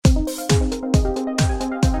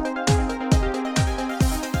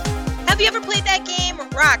you ever played that game,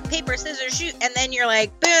 rock, paper, scissors, shoot, and then you're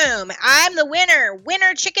like, boom, I'm the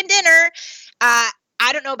winner, chicken dinner. I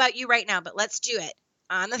don't know about you right now, but let's do it.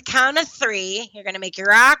 On the count of 3, you're going to make your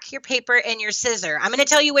rock, your paper, and your scissor. I'm going to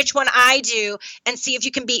tell you which one I do and see if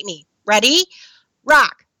you can beat me. Ready?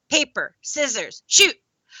 Rock, paper, scissors, shoot.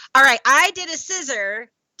 All right, I did a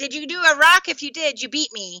scissor. Did you do a rock? If you did, you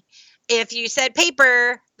beat me. If you said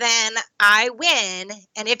paper, then I win.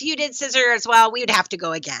 And if you did scissor as well, we would have to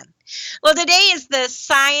go again. Well, today is the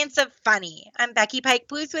science of funny. I'm Becky Pike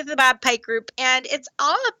Booth with the Bob Pike Group, and it's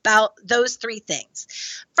all about those 3 things.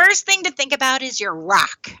 First thing to think about is your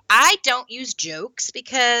rock. I don't use jokes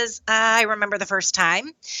because I remember the first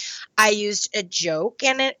time I used a joke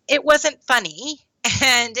and it wasn't funny,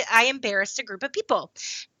 and I embarrassed a group of people.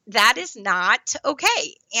 That is not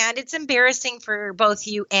okay, and it's embarrassing for both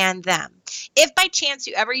you and them. If by chance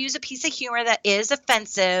you ever use a piece of humor that is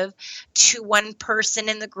offensive to one person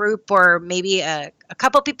in the group or maybe a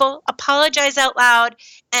couple people, apologize out loud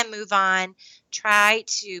and move on. Try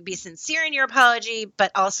to be sincere in your apology,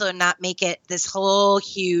 but also not make it this whole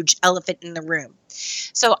huge elephant in the room.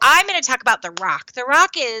 So I'm going to talk about the rock. The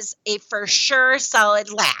rock is a for sure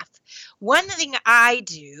solid laugh. One thing I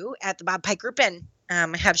do at the Bob Pike Group, and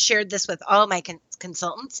have shared this with all of my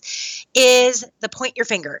consultants, is the point your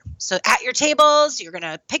finger. So at your tables, you're going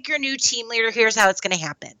to pick your new team leader. Here's how it's going to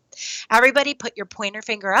happen. Everybody put your pointer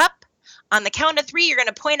finger up. On the count of 3, you're going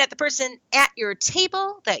to point at the person at your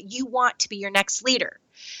table that you want to be your next leader.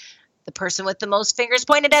 The person with the most fingers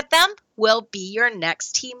pointed at them will be your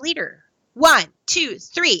next team leader. 1, 2,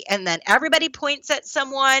 3, and then everybody points at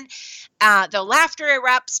someone. The laughter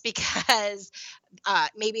erupts because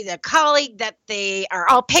maybe the colleague that they are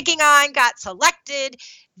all picking on got selected.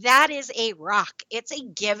 That is a rock. It's a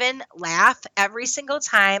given laugh every single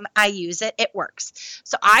time I use it. It works.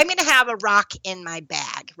 So I'm going to have a rock in my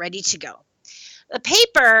bag ready to go. The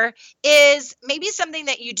paper is maybe something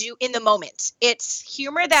that you do in the moment. It's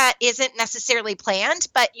humor that isn't necessarily planned,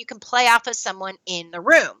 but you can play off of someone in the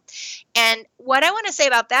room. And what I want to say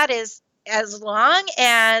about that is, as long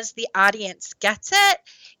as the audience gets it,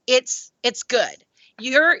 it's good.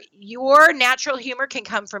 Your natural humor can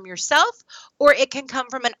come from yourself, or it can come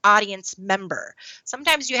from an audience member.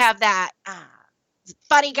 Sometimes you have that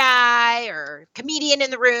funny guy or comedian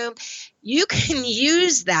in the room. You can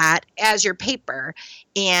use that as your paper,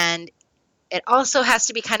 and it also has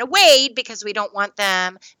to be kind of weighed because we don't want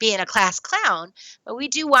them being a class clown, but we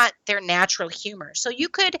do want their natural humor. So you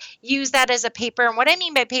could use that as a paper. And what I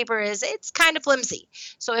mean by paper is it's kind of flimsy.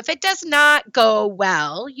 So if it does not go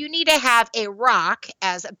well, you need to have a rock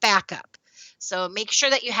as a backup. So make sure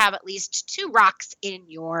that you have at least 2 rocks in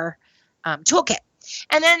your toolkit.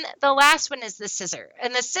 And then the last one is the scissor.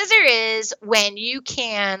 And the scissor is when you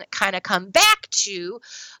can kind of come back to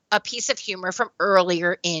a piece of humor from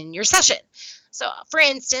earlier in your session. So, for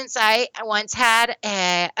instance, I once had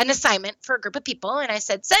an assignment for a group of people, and I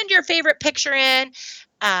said, send your favorite picture in,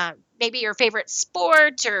 maybe your favorite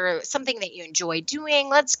sport or something that you enjoy doing.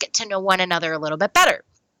 Let's get to know one another a little bit better.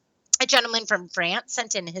 A gentleman from France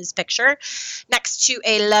sent in his picture next to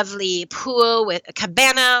a lovely pool with a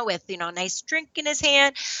cabana with, a nice drink in his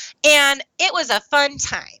hand. And it was a fun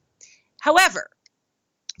time. However,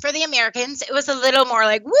 for the Americans, it was a little more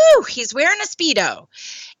like, woo, he's wearing a Speedo.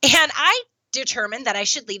 And I determined that I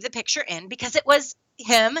should leave the picture in because it was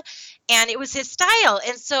him and it was his style.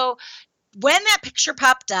 And so when that picture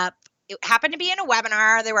popped up, it happened to be in a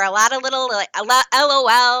webinar. There were a lot of little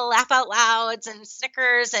LOL, laugh out louds and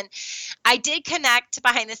stickers. And I did connect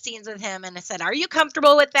behind the scenes with him and I said, are you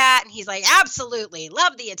comfortable with that? And he's like, absolutely,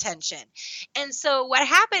 love the attention. And so what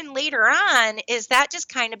happened later on is that just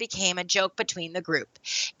kind of became a joke between the group.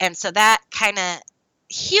 And so that kind of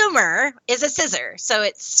humor is a scissor. So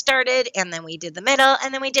it started and then we did the middle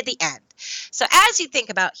and then we did the end. So as you think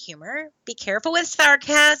about humor, be careful with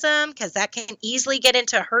sarcasm because that can easily get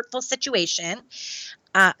into a hurtful situation.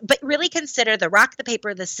 But really consider the rock, the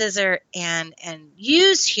paper, the scissor, and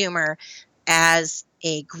use humor as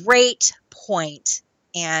a great point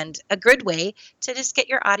and a good way to just get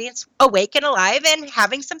your audience awake and alive and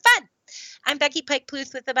having some fun. I'm Becky Pike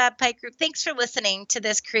Booth with the Bob Pike Group. Thanks for listening to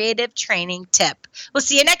this creative training tip. We'll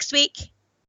see you next week.